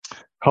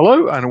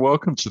Hello and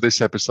welcome to this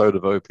episode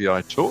of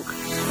OPI Talk.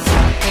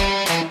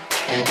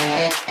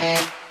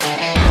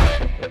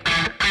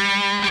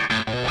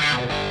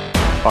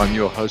 I'm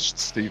your host,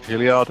 Steve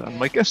Hilliard, and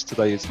my guest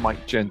today is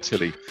Mike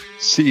Gentile,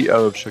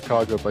 CEO of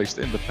Chicago-based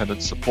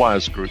Independent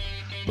Suppliers Group,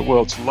 the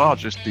world's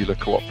largest dealer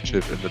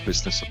cooperative in the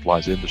business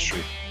supplies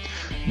industry.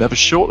 Never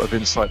short of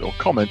insight or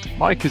comment,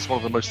 Mike is one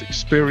of the most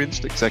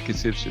experienced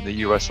executives in the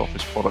US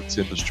office products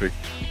industry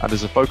and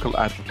is a vocal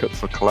advocate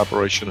for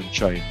collaboration and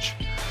change.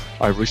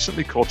 I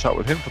recently caught up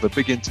with him for the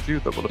big interview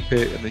that will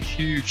appear in the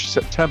huge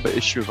September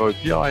issue of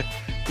OPI,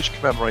 which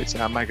commemorates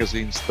our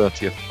magazine's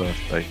 30th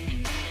birthday.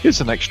 Here's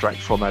an extract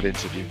from that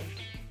interview.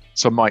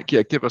 So Mike,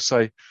 give us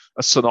a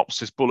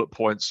synopsis, bullet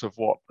points of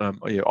what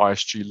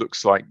ISG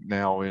looks like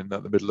now in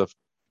the middle of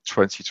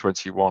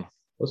 2021.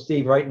 Well,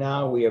 Steve, right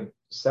now we have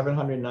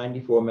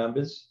 794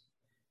 members,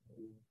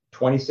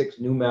 26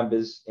 new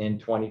members in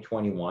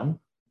 2021.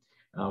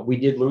 We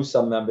did lose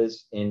some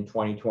members in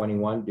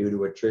 2021 due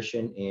to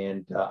attrition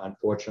and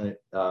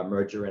unfortunate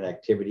merger and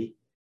activity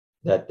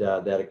that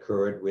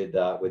occurred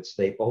with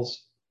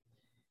Staples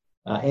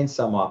and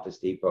some Office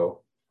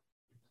Depot.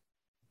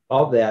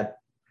 Of that,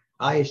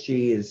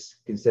 ISG is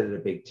considered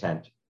a big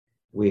tent.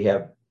 We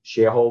have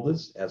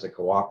shareholders as a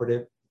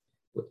cooperative,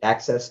 with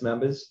access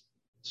members,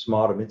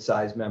 small to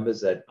mid-sized members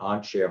that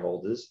aren't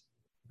shareholders,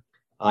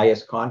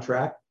 IS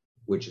Contract,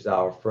 which is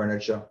our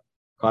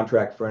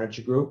contract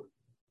furniture group.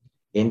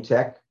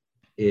 Intech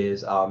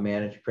is our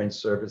managed print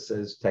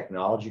services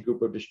technology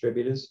group of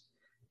distributors,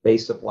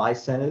 Base Supply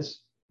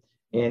Centers,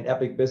 and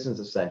Epic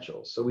Business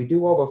Essentials. So we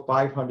do over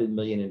 $500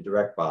 million in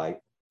direct buy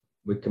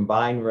with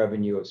combined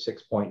revenue of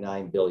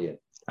 $6.9 billion.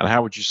 And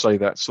how would you say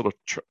that's sort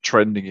of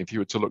trending if you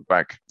were to look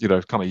back,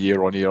 kind of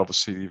year on year?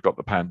 Obviously, you've got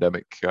the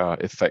pandemic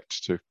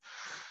effect to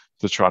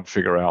try and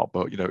figure out,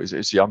 but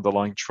is the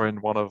underlying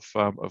trend one of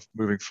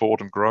moving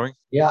forward and growing?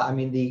 Yeah, I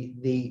mean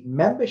the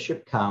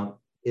membership count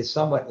is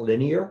somewhat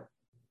linear.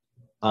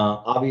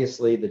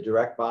 Obviously, the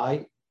direct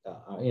buy,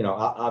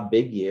 our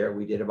big year,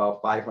 we did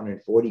about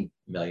 540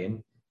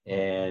 million,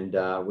 and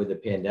with the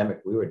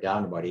pandemic, we were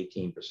down about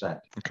 18%.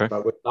 Okay,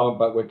 but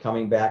we're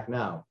coming back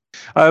now.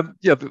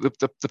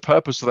 The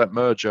purpose of that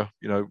merger,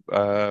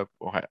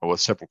 well,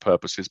 several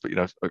purposes, but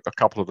a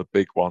couple of the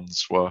big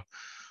ones were,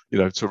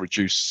 to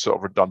reduce sort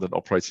of redundant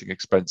operating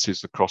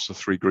expenses across the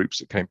three groups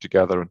that came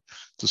together and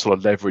to sort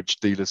of leverage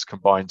dealers'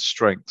 combined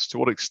strengths. To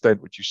what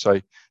extent would you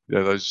say,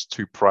 those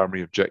two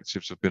primary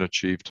objectives have been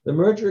achieved? The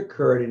merger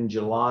occurred in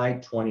July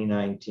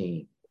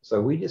 2019. So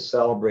we just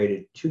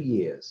celebrated 2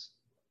 years,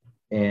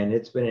 and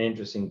it's been an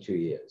interesting 2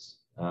 years.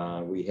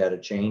 We had a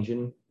change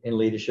in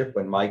leadership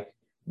when Mike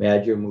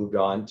Maggio moved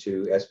on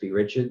to SB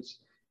Richards,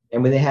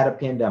 and when they had a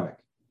pandemic.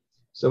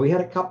 So we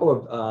had a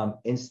couple of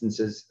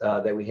instances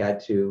that we had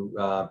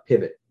to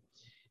pivot.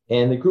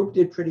 And the group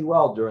did pretty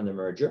well during the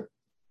merger.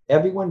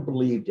 Everyone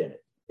believed in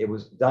it. It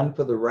was done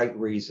for the right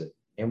reason.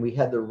 And we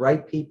had the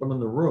right people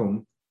in the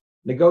room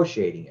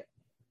negotiating it,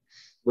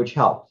 which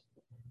helped.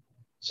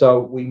 So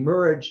we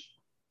merged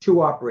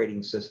two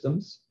operating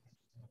systems,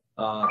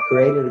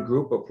 created a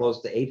group of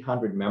close to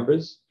 800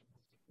 members.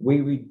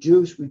 We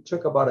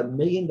took about $1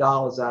 million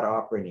out of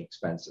operating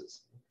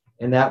expenses.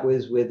 And that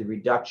was with the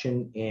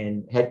reduction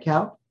in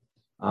headcount,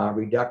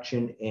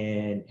 reduction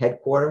in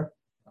headquarter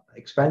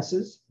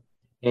expenses,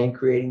 and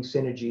creating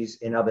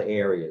synergies in other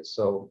areas.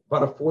 So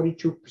about a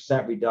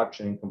 42%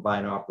 reduction in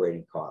combined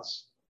operating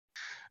costs.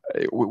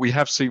 We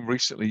have seen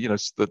recently,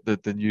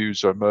 the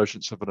news or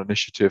emergence of an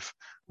initiative,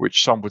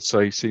 which some would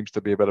say seems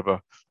to be a bit of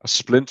a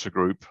splinter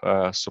group,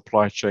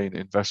 Supply Chain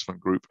Investment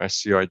Group,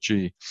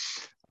 SCIG.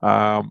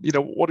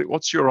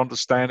 What's your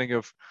understanding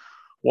of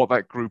what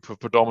that group of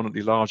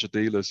predominantly larger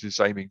dealers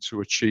is aiming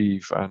to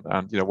achieve,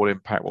 and what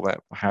impact will that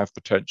have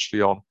potentially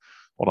on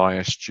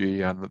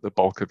ISG and the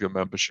bulk of your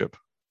membership?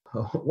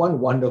 One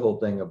wonderful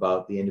thing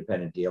about the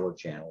independent dealer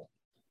channel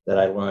that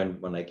I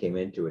learned when I came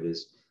into it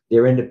is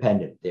they're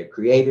independent, they're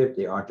creative,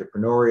 they're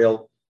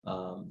entrepreneurial,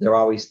 they're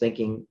always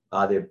thinking,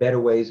 are there better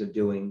ways of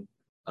doing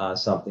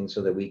something so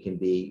that we can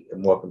be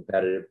more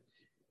competitive?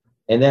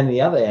 And then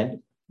the other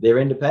end, they're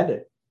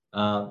independent.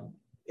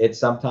 It's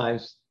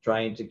sometimes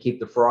trying to keep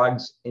the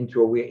frogs in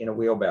a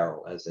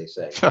wheelbarrow, as they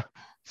say.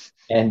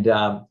 And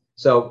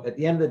so at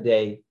the end of the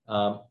day,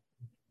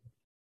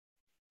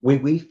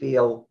 we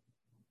feel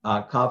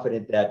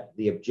confident that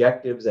the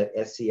objectives that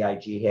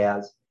SCIG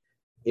has,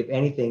 if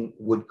anything,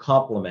 would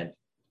complement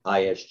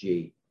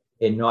ISG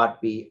and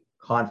not be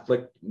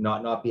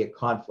a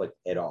conflict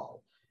at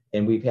all.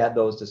 And we've had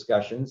those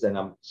discussions, and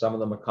some of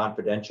them are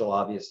confidential,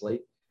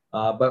 obviously,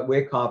 but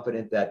we're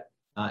confident that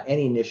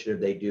any initiative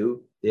they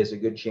do, there's a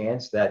good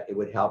chance that it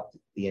would help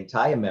the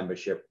entire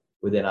membership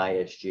within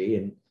ISG.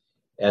 And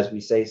as we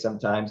say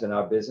sometimes in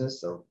our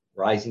business, a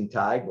rising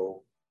tide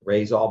will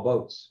raise all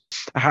boats.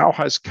 How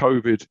has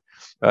COVID,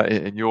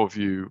 in your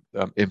view,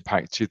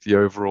 impacted the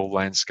overall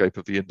landscape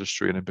of the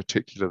industry, and in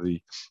particular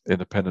the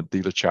independent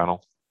dealer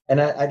channel?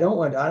 And I don't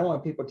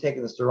want people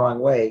taking this the wrong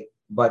way,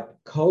 but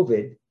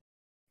COVID,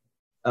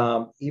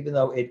 even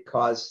though it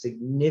caused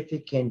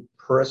significant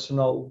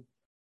personal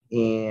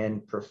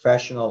and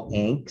professional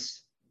angst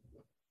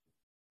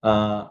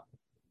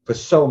for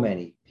so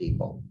many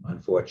people,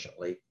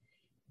 unfortunately.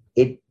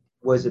 It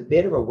was a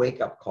bit of a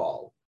wake-up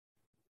call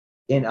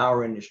in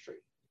our industry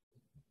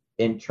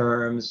in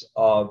terms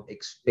of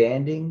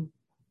expanding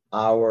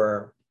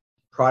our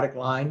product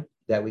line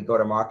that we go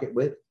to market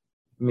with.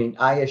 I mean,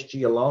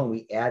 ISG alone,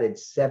 we added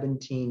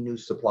 17 new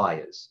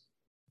suppliers.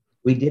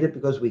 We did it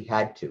because we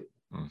had to.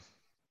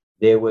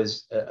 There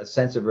was a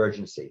sense of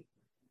urgency.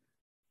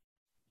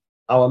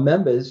 Our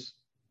members,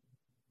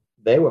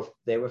 they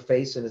were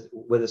facing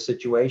with a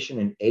situation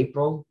in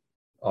April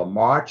or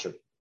March of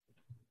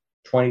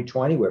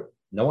 2020 where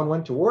no one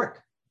went to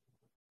work.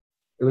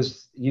 It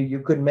was, you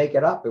couldn't make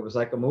it up. It was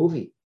like a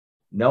movie.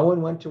 No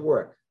one went to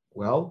work.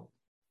 Well,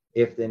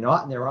 if they're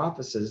not in their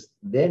offices,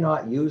 they're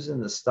not using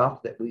the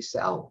stuff that we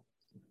sell.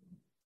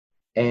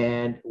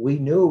 And we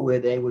knew where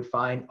they would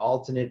find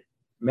alternate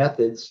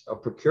methods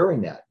of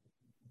procuring that.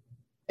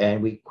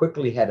 And we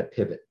quickly had to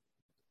pivot.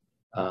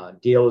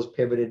 Dealers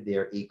pivoted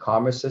their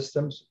e-commerce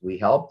systems. We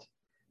helped.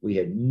 We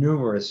had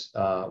numerous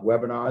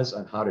webinars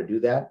on how to do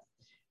that.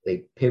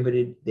 They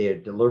pivoted their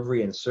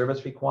delivery and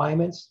service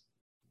requirements.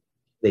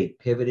 They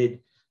pivoted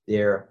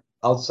their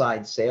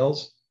outside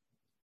sales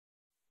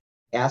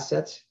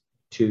assets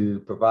to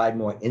provide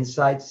more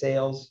inside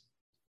sales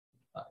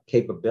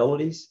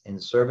capabilities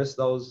and service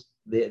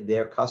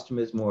their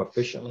customers more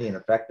efficiently and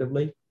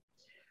effectively.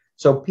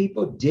 So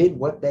people did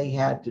what they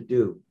had to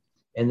do.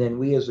 And then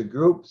we as a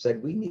group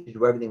said we need to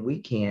do everything we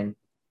can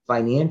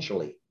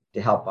financially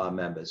to help our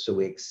members. So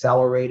we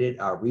accelerated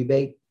our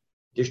rebate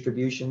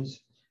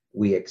distributions.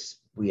 We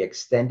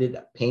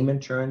extended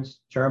payment terms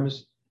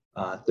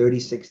 30,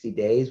 60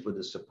 days with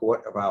the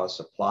support of our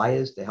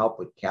suppliers to help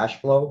with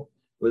cash flow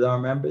with our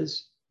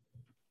members.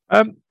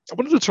 I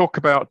wanted to talk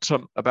about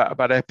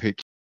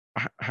Epic.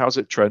 How's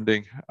it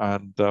trending,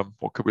 and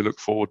what could we look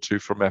forward to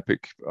from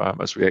Epic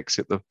as we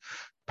exit the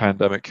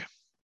pandemic?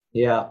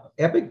 Yeah,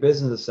 Epic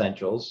Business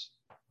Essentials.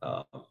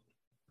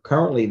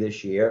 Currently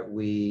this year,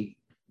 we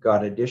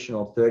got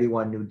additional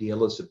 31 new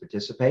dealers to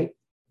participate.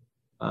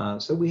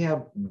 So we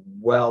have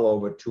well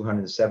over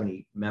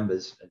 270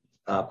 members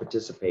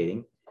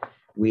participating.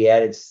 We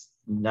added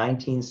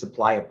 19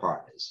 supplier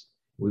partners.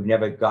 We've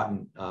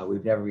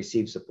never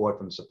received support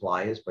from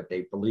suppliers, but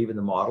they believe in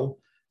the model.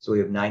 So we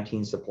have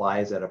 19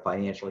 suppliers that are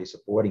financially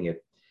supporting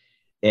it.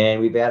 And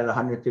we've added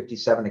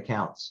 157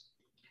 accounts.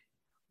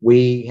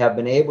 We have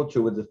been able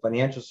to, with the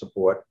financial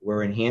support,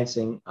 we're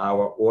enhancing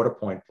our order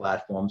point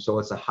platform. So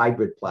it's a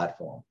hybrid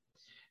platform.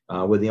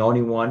 We're the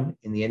only one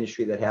in the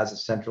industry that has a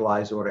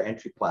centralized order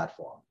entry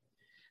platform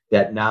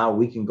that now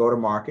we can go to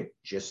market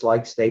just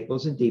like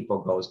Staples and Depot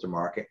goes to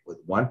market with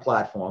one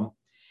platform,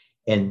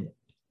 and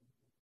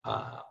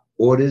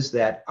orders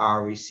that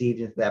are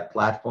received into that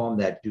platform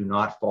that do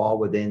not fall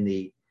within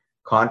the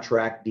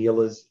contract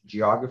dealer's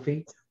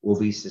geography will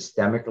be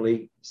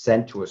systemically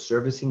sent to a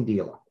servicing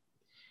dealer.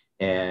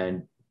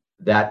 And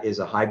that is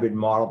a hybrid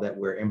model that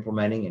we're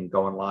implementing and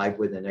going live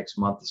with the next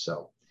month or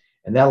so.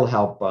 And that'll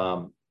help,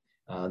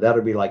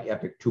 that'll be like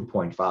Epic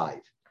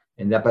 2.5.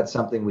 And that's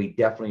something we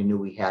definitely knew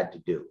we had to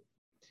do.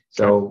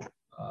 So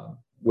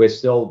we're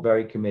still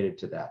very committed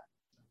to that.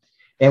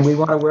 And we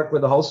want to work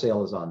with the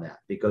wholesalers on that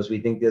because we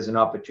think there's an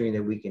opportunity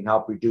that we can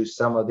help reduce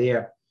some of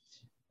their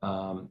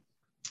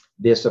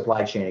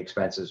supply chain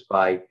expenses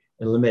by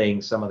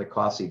eliminating some of the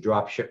costly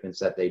drop shipments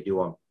that they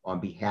do on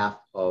behalf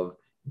of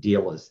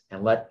dealers,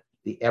 and let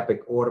the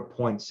Epic order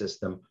point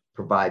system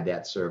provide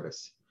that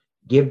service.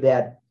 Give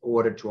that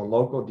order to a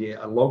local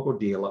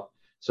dealer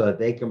so that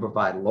they can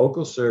provide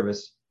local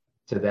service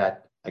to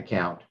that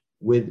account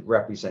with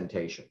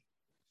representation.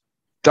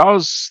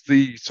 Does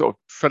the sort of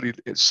fairly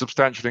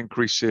substantial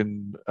increase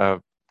in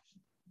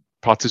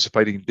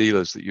participating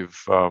dealers that you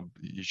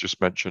just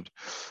mentioned,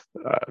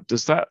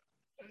 does that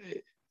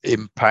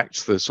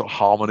impact the sort of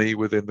harmony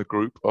within the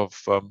group of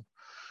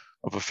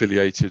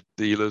affiliated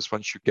dealers?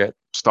 Once you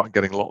start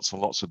getting lots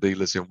and lots of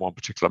dealers in one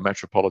particular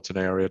metropolitan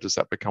area, does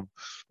that become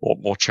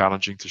more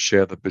challenging to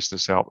share the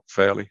business out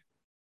fairly?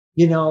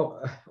 You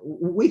know,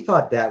 we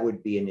thought that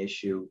would be an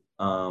issue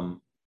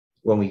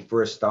when we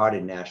first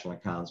started national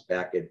accounts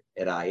back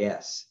at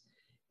IS.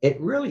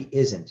 It really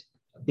isn't,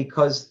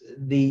 because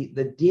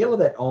the dealer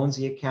that owns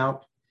the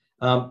account,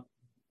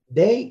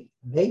 they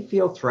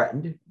feel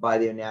threatened by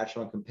their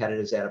national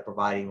competitors that are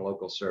providing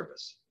local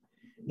service,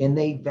 and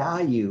they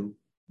value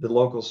the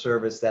local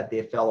service that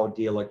their fellow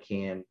dealer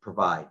can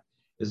provide.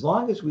 As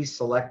long as we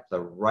select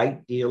the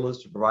right dealers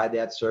to provide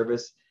that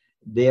service,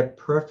 they're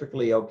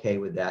perfectly okay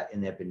with that,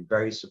 and they've been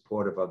very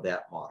supportive of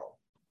that model.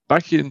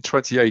 Back in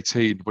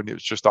 2018, when it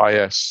was just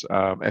IS,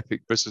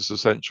 Epic Business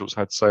Essentials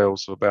had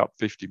sales of about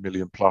 50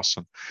 million plus,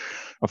 and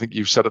I think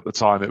you said at the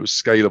time it was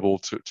scalable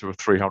to a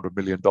 $300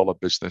 million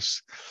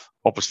business.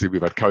 Obviously,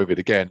 we've had COVID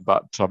again,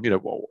 but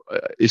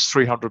is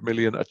 300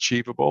 million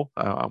achievable?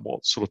 And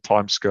what sort of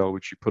timescale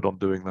would you put on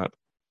doing that?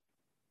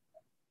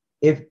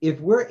 If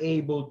we're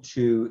able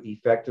to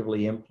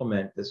effectively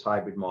implement this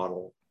hybrid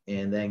model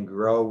and then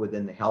grow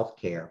within the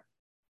healthcare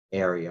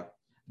area,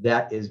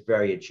 that is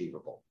very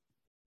achievable.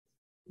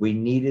 We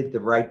needed the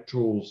right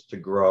tools to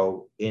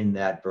grow in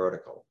that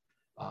vertical.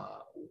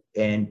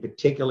 And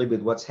particularly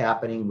with what's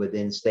happening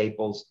within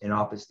Staples and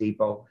Office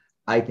Depot,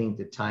 I think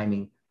the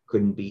timing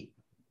couldn't be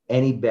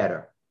any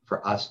better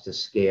for us to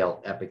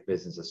scale Epic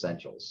Business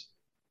Essentials.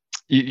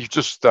 You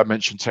just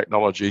mentioned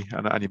technology,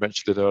 and you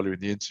mentioned it earlier in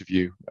the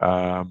interview,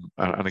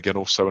 and again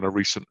also in a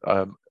recent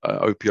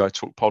OPI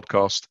Talk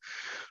podcast.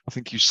 I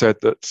think you said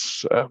that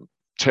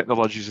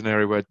technology is an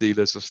area where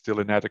dealers are still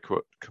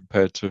inadequate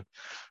compared to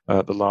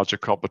the larger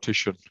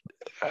competition.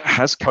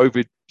 Has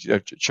COVID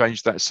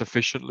changed that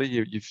sufficiently?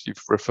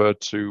 You've referred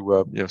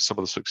to some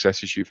of the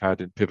successes you've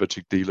had in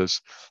pivoting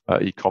dealers'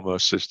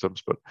 e-commerce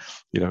systems, but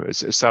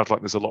it sounds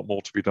like there's a lot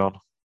more to be done.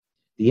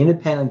 The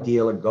independent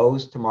dealer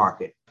goes to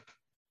market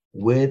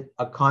with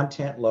a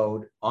content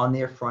load on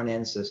their front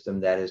end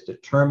system that is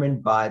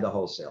determined by the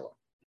wholesaler.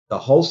 The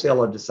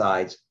wholesaler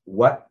decides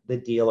what the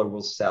dealer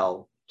will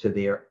sell to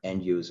their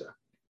end user.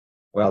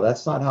 Well,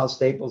 that's not how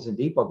Staples and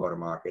Depot go to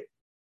market.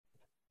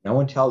 No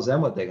one tells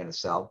them what they're going to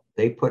sell.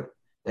 They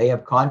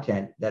have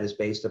content that is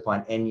based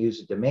upon end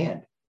user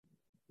demand,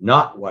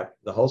 not what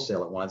the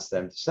wholesaler wants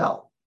them to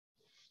sell.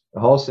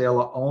 The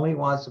wholesaler only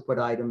wants to put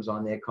items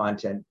on their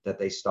content that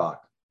they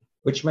stock,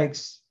 which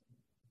makes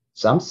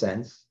some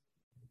sense,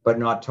 but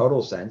not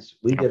total sense.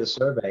 We did a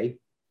survey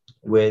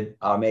with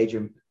our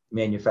major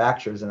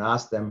manufacturers and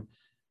asked them,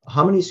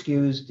 how many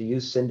SKUs do you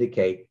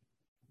syndicate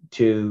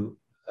to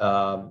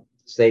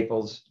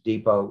Staples,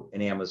 Depot,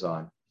 and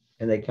Amazon?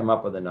 And they come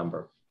up with a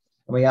number.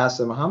 And we asked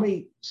them, how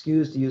many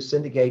SKUs do you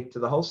syndicate to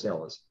the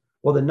wholesalers?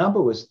 Well, the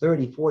number was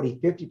 30, 40,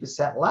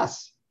 50%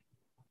 less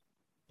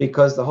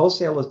because the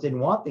wholesalers didn't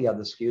want the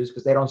other SKUs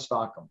because they don't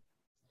stock them.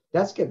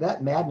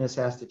 That madness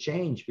has to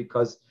change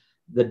because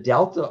the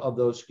delta of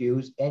those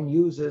SKUs end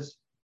users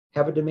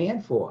have a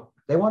demand for.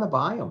 They want to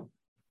buy them.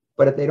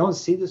 But if they don't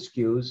see the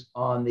SKUs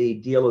on the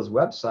dealer's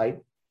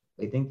website,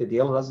 they think the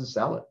dealer doesn't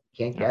sell it,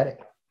 can't get it.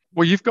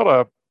 Well, you've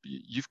got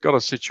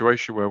a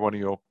situation where one of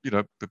your,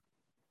 the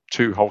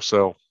two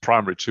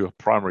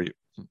primary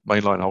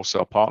mainline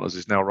wholesale partners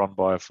is now run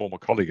by a former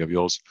colleague of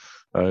yours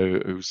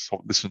who's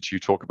listened to you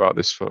talk about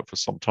this for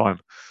some time.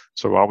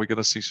 So are we going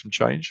to see some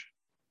change?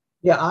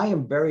 Yeah, I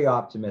am very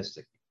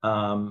optimistic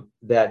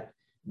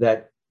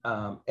that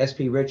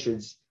SP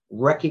Richards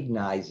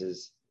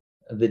recognizes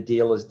the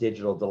dealer's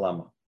digital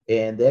dilemma,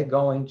 and they're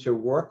going to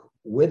work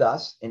with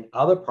us and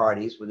other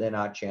parties within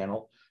our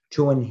channel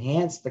to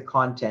enhance the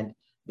content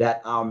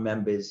that our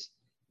members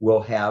will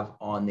have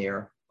on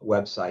their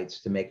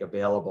websites to make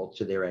available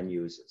to their end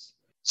users.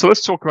 So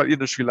let's talk about the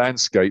industry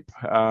landscape.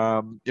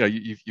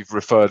 You've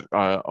referred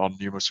on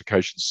numerous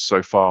occasions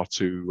so far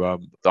to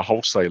the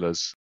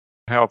wholesalers.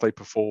 How have they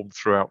performed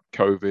throughout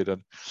COVID?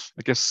 And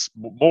I guess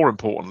more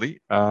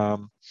importantly,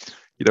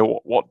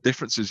 what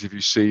differences have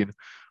you seen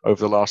over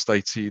the last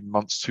 18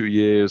 months, 2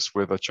 years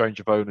with a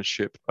change of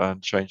ownership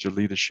and change of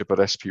leadership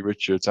at SP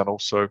Richards and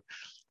also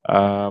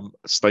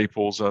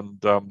Staples and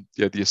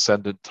the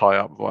Ascendant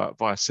tie-up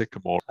via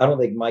Sycamore? I don't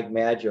think Mike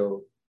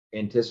Maggio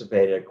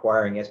anticipated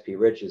acquiring SP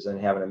Richards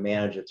and having to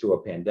manage it through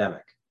a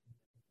pandemic,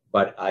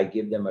 but I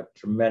give them a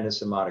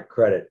tremendous amount of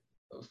credit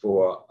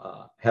for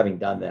having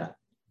done that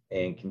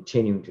and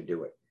continuing to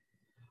do it.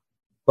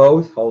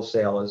 Both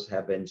wholesalers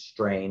have been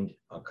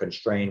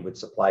constrained with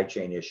supply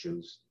chain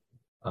issues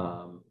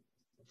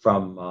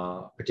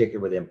from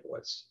particularly with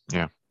imports.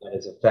 Yeah, that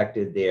has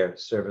affected their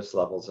service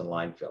levels and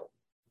line fill.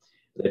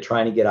 They're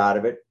trying to get out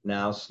of it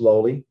now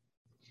slowly,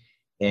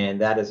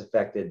 and that has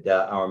affected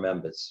our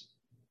members.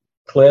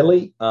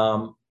 Clearly,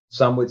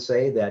 some would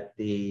say that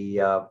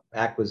the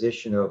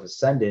acquisition of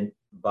Ascendant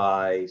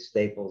by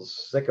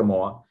Staples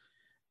Sycamore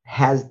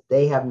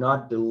they have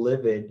not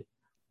delivered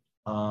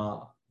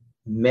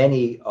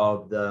many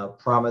of the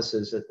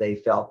promises that they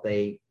felt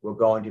they were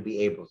going to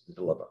be able to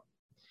deliver.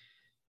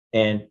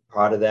 And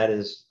part of that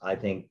is, I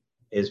think,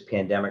 is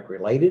pandemic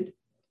related,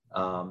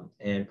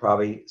 and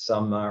probably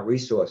some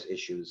resource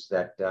issues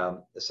that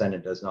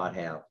Ascendant does not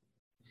have.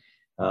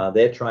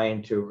 They're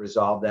trying to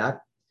resolve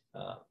that.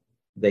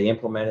 They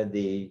implemented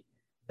the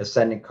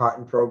Ascendant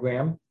Carton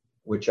program,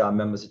 which our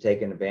members are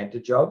taking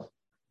advantage of.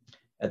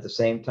 At the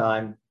same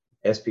time,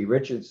 SP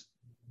Richards,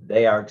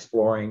 they are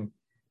exploring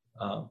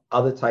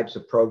other types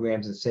of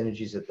programs and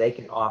synergies that they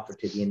can offer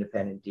to the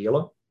independent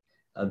dealer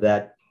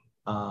that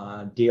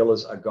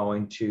dealers are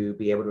going to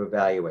be able to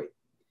evaluate.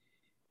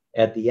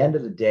 At the end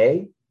of the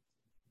day,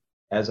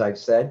 as I've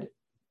said,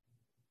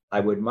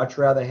 I would much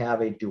rather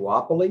have a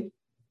duopoly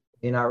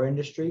in our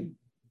industry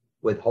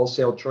with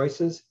wholesale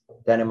choices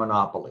than a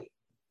monopoly,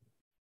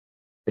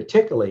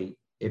 particularly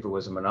if it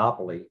was a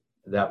monopoly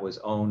that was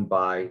owned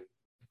by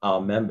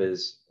our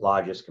members'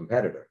 largest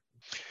competitor.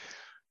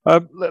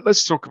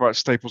 Let's talk about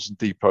Staples and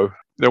Depot.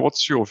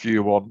 What's your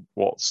view on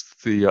what's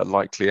the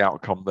likely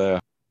outcome there?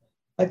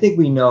 I think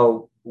we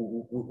know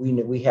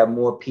we have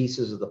more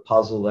pieces of the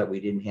puzzle that we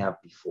didn't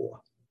have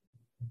before.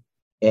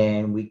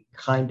 And we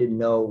kind of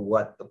know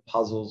what the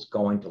puzzle's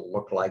going to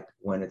look like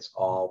when it's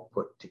all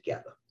put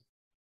together.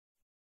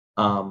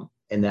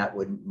 and that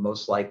would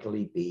most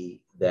likely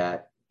be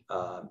that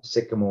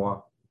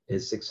Sycamore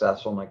is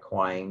successful in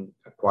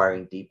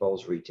acquiring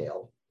Depot's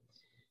retail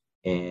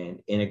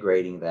and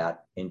integrating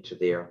that into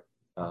their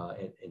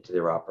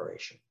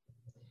operation.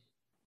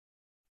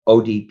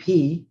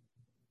 ODP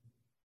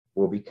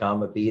will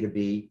become a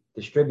B2B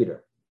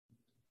distributor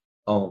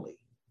only,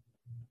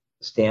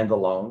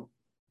 standalone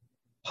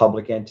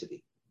public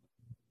entity.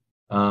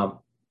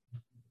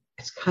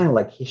 It's kind of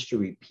like history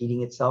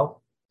repeating itself,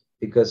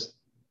 because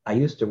I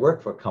used to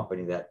work for a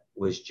company that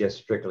was just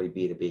strictly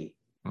B2B.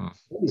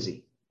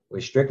 Easy. It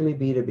was strictly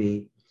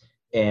B2B.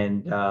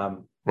 And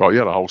well, you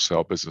had a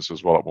wholesale business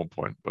as well at one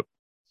point, but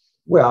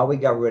well, we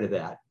got rid of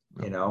that,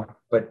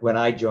 but when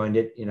I joined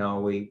it,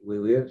 we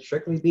were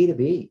strictly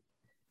B2B.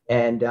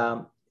 And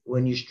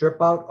when you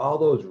strip out all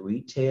those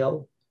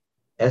retail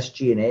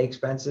SG&A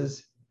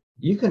expenses,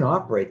 you can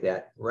operate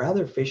that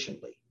rather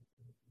efficiently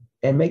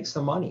and make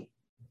some money.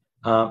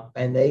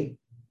 And they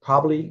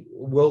probably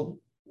will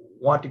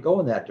want to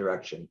go in that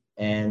direction.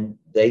 And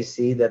they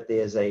see that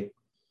there's a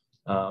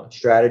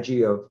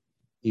strategy of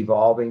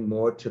evolving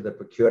more to the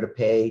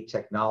procure-to-pay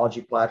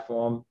technology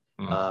platform,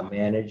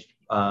 managed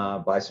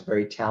by some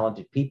very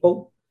talented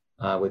people,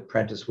 with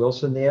Prentice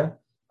Wilson there.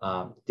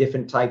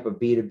 Different type of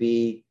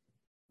B2B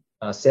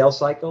sales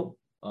cycle,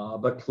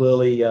 but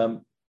clearly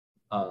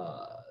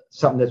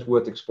something that's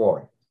worth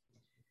exploring.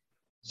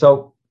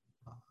 So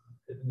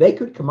they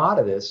could come out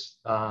of this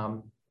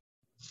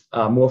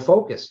more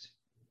focused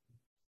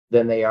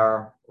than they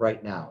are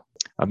right now.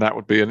 And that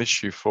would be an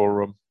issue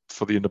for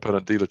the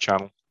independent dealer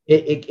channel.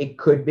 It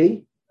could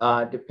be.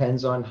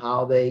 Depends on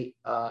how they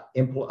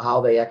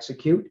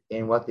execute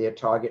and what their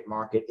target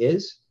market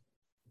is.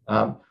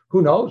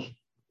 Who knows?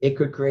 It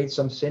could create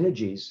some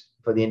synergies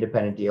for the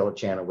independent dealer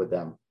channel with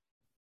them.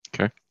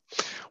 Okay.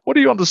 What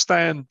do you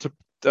understand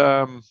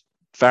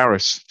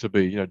Varis to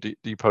be?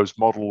 Depot's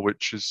model,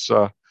 which is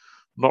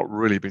not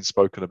really been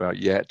spoken about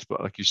yet,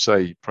 but like you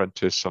say,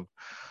 Prentice and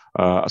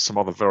some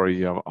other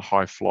very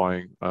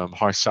high-flying,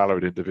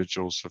 high-salaried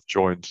individuals have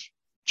joined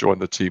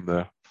the team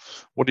there.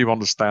 What do you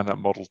understand that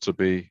model to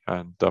be,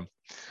 and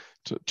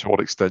to what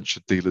extent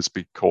should dealers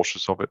be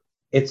cautious of it?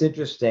 It's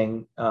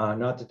interesting,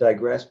 not to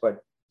digress,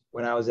 but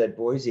when I was at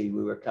Boise,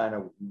 we were kind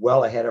of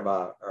well ahead of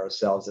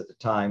ourselves at the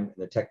time.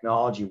 The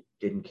technology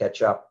didn't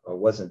catch up or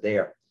wasn't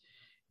there.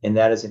 And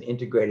that is an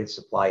integrated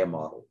supplier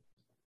model,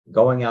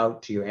 going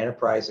out to your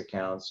enterprise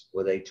accounts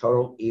with a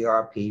total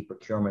ERP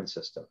procurement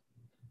system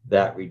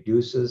that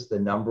reduces the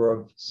number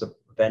of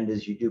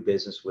vendors you do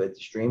business with,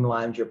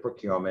 streamlines your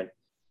procurement,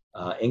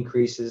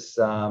 decreases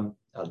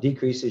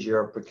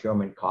your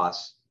procurement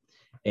costs,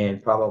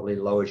 and probably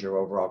lowers your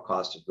overall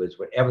cost of goods,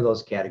 whatever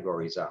those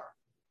categories are.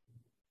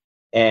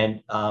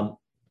 And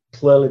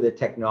clearly the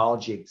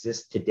technology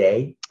exists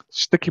today.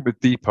 Sticking with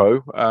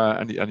Depot,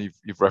 and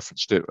you've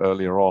referenced it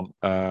earlier on,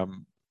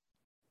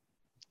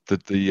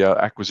 the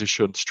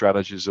acquisition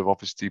strategies of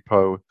Office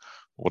Depot,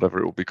 whatever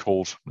it will be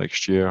called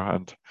next year,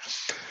 and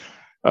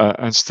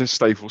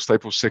Staples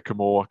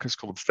Sycamore, let's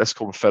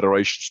call them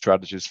federation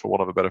strategies, for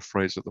want of a better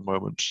phrase at the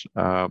moment.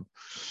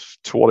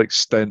 To what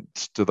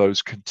extent do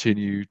those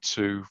continue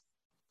to,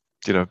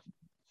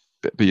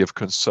 be of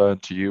concern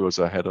to you as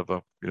a head of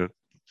a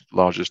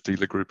largest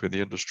dealer group in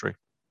the industry?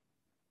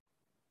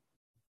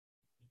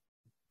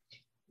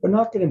 We're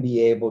not going to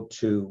be able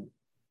to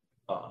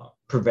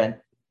prevent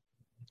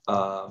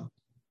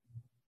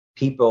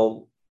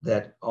people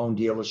that own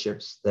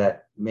dealerships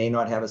that may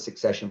not have a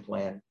succession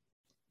plan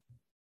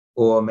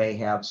or may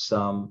have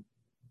some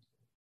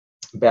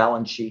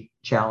balance sheet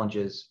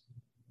challenges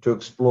to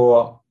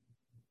explore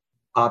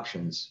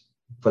options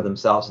for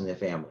themselves and their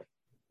family.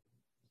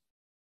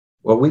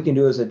 What we can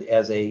do as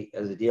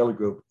a dealer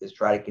group is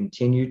try to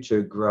continue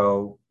to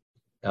grow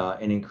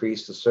and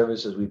increase the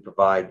services we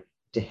provide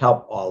to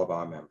help all of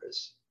our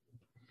members.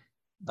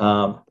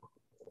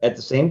 At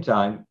the same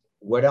time,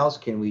 what else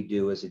can we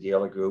do as a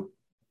dealer group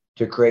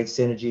to create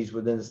synergies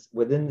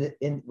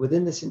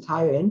within this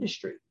entire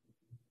industry?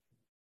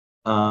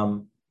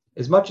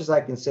 As much as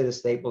I consider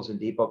Staples and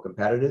Depot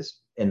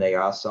competitors, and they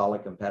are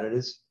solid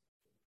competitors,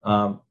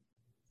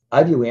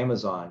 I view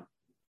Amazon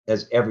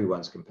as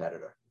everyone's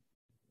competitor.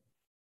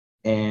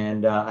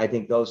 And I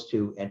think those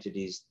two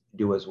entities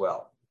do as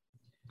well.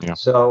 Yeah.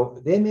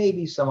 So there may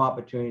be some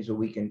opportunities where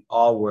we can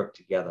all work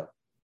together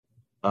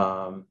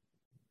and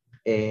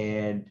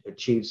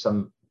achieve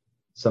some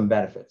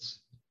benefits.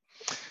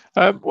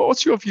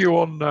 What's your view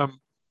on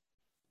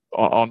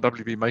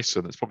WB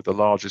Mason? It's probably the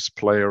largest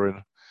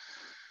player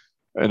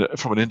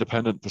from an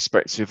independent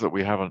perspective that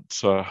we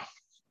haven't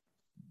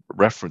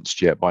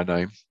referenced yet by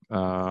name.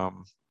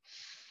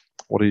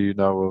 What do you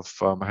know of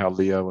how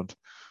Leo and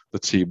the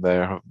team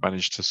there have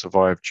managed to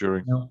survive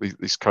during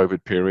this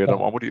COVID period? And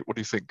what do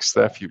you think is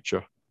their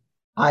future?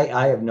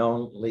 I have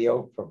known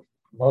Leo for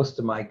most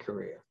of my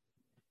career,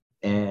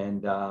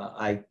 and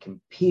I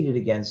competed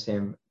against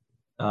him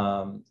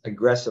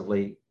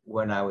aggressively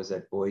when I was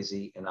at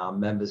Boise, and our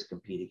members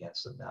compete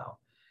against him now.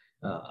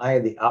 I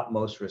have the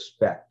utmost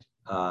respect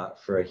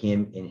for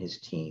him and his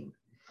team.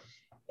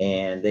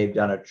 And they've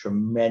done a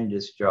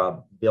tremendous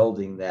job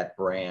building that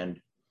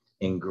brand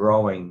and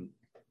growing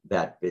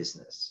that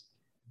business.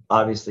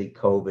 Obviously,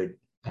 COVID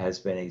has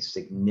been a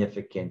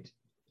significant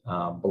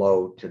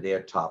blow to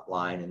their top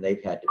line, and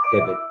they've had to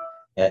pivot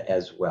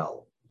as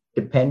well.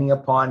 Depending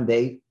upon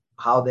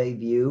how they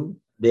view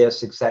their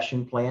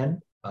succession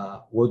plan,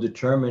 will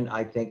determine,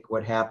 I think,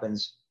 what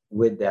happens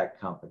with that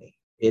company.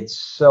 It's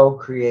so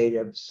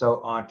creative,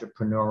 so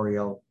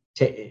entrepreneurial.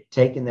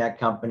 Taking that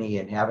company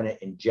and having it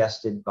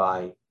ingested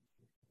by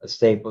a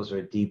Staples or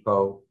a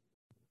Depot,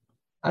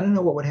 I don't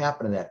know what would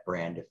happen to that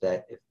brand if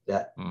that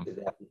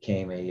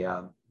became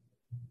an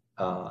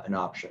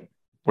option.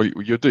 Well,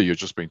 you do. You're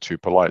just being too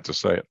polite to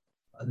say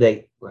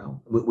it.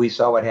 We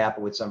saw what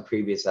happened with some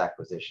previous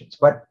acquisitions,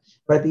 but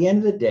at the end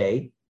of the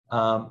day,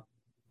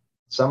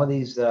 some of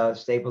these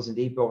Staples and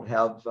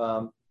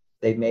Depot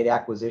they've made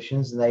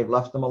acquisitions and they've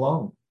left them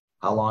alone.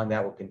 How long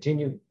that will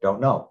continue, don't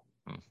know.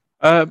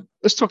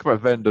 Let's talk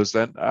about vendors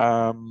then.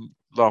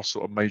 Last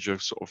sort of major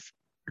sort of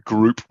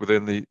group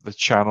within the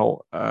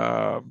channel.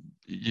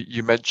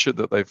 You mentioned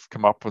that they've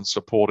come up and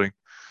supporting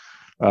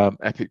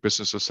Epic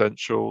Business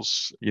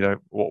Essentials.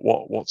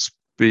 What's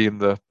been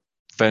the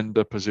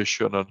vendor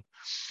position and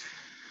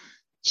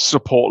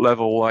support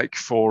level like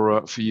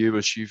for you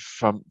as you've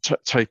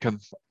taken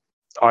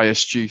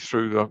ISG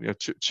through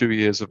the 2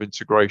 years of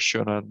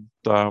integration, and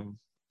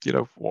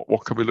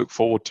what can we look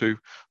forward to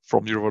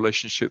from your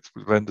relationships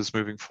with vendors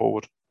moving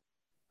forward?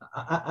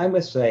 I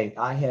must say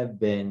I have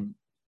been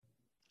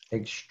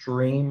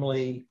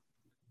extremely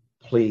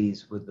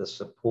pleased with the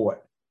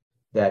support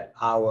that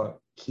our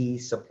key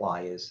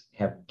suppliers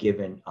have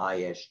given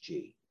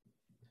ISG.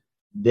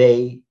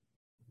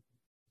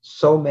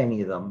 So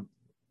many of them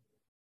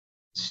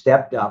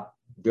stepped up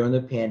during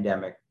the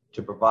pandemic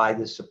to provide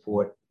the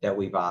support that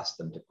we've asked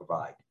them to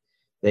provide.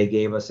 They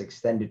gave us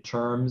extended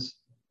terms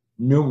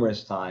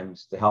numerous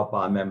times to help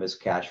our members'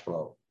 cash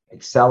flow,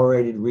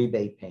 accelerated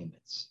rebate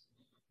payments,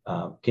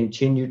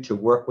 continued to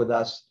work with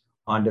us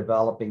on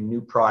developing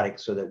new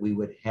products so that we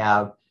would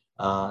have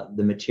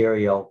the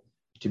material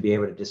to be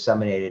able to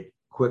disseminate it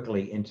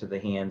quickly into the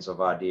hands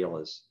of our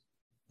dealers.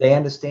 They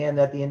understand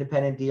that the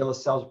independent dealer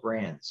sells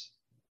brands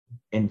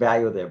and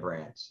value their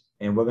brands.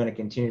 And we're going to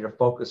continue to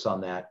focus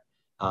on that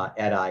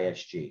at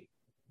ISG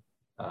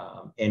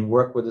and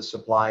work with the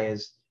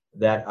suppliers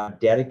that are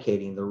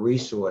dedicating the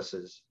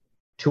resources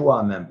to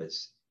our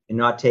members and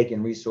not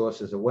taking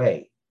resources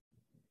away.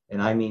 And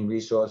I mean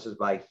resources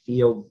by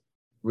field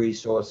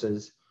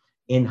resources,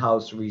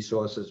 in-house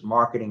resources,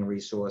 marketing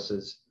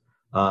resources.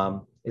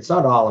 It's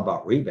not all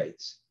about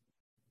rebates.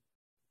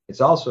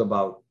 It's also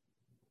about,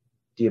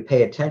 do you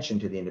pay attention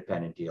to the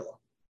independent dealer?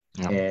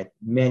 Yeah. And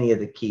many of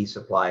the key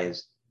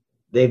suppliers,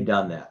 they've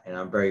done that, and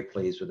I'm very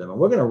pleased with them. And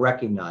we're going to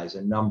recognize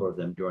a number of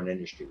them during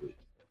Industry Week.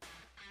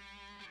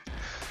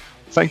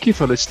 Thank you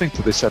for listening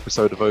to this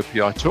episode of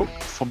OPI Talk.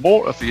 For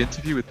more of the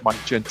interview with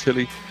Mike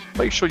Gentile,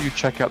 make sure you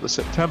check out the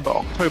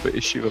September-October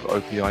issue of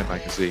OPI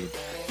magazine.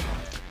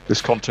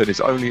 This content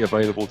is only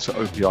available to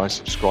OPI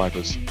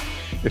subscribers.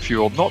 If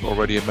you are not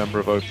already a member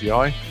of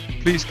OPI,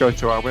 please go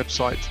to our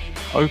website,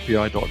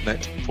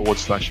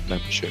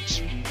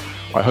 opi.net/memberships.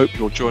 I hope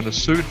you'll join us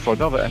soon for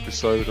another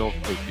episode of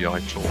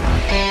OPI Talk.